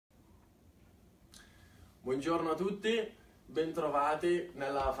Buongiorno a tutti, bentrovati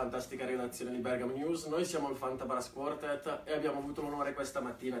nella fantastica redazione di Bergamo News. Noi siamo il FantaBrass Quartet e abbiamo avuto l'onore questa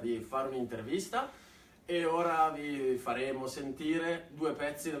mattina di fare un'intervista e ora vi faremo sentire due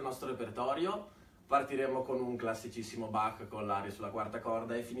pezzi del nostro repertorio. Partiremo con un classicissimo Bach con l'aria sulla quarta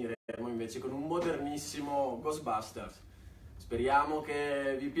corda e finiremo invece con un modernissimo Ghostbusters. Speriamo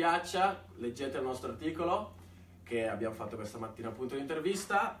che vi piaccia, leggete il nostro articolo che abbiamo fatto questa mattina appunto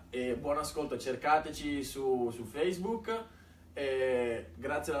l'intervista e buon ascolto, cercateci su Facebook e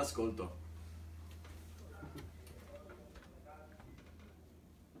grazie all'ascolto.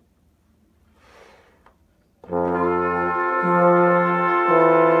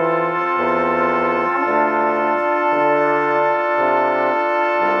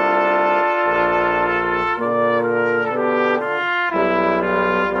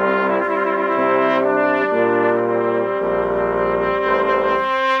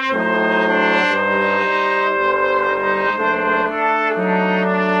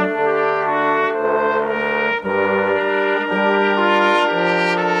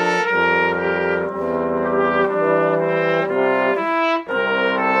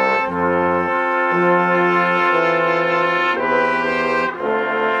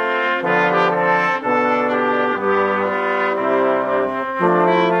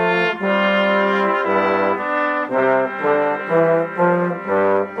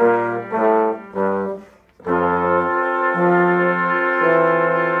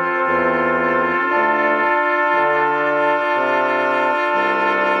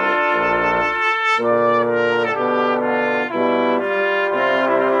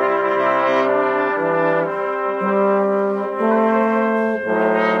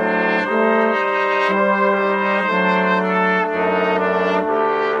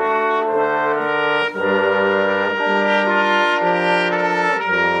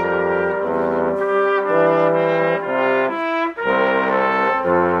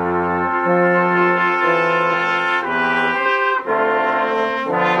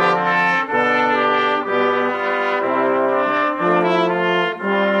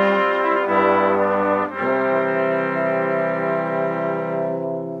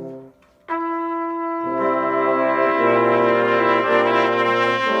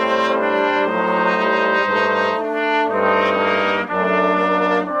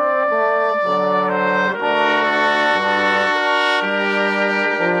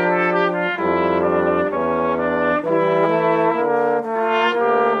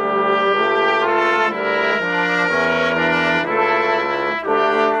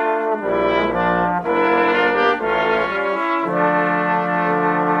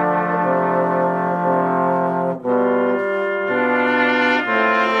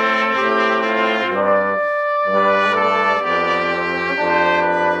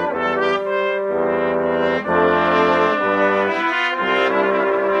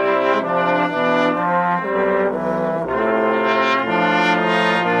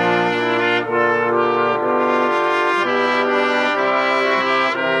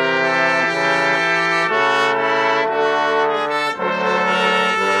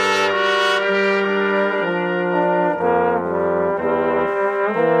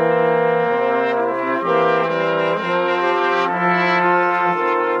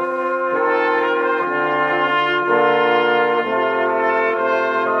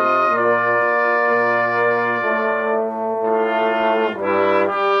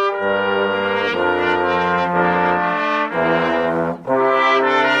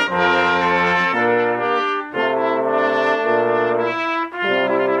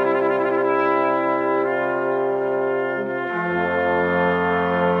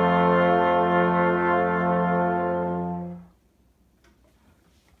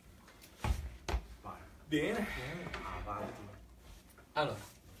 Bene. Avanti. Allora,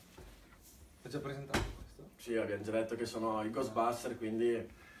 ho già presentato questo? Sì, abbiamo già detto che sono i Ghostbusters, quindi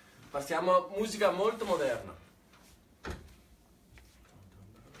passiamo a musica molto moderna.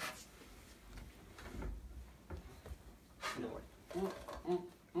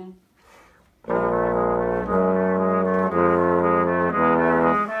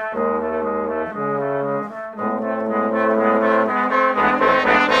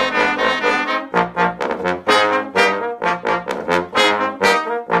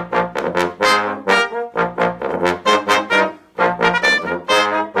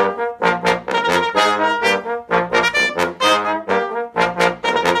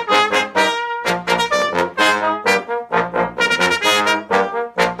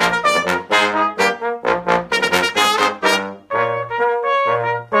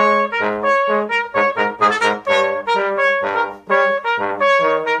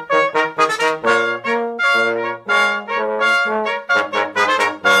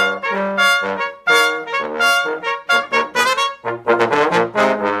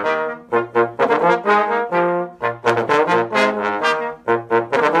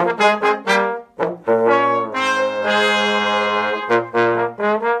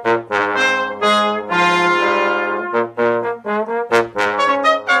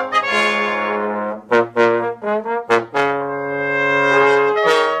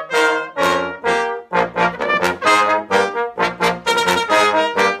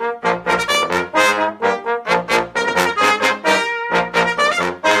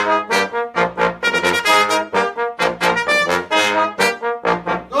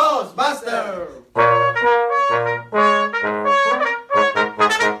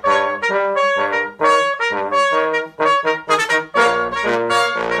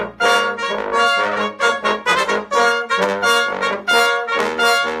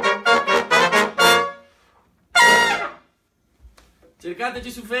 Cercateci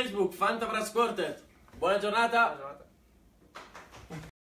su Facebook, FantaBrass Quartet. Buona giornata. Buona giornata.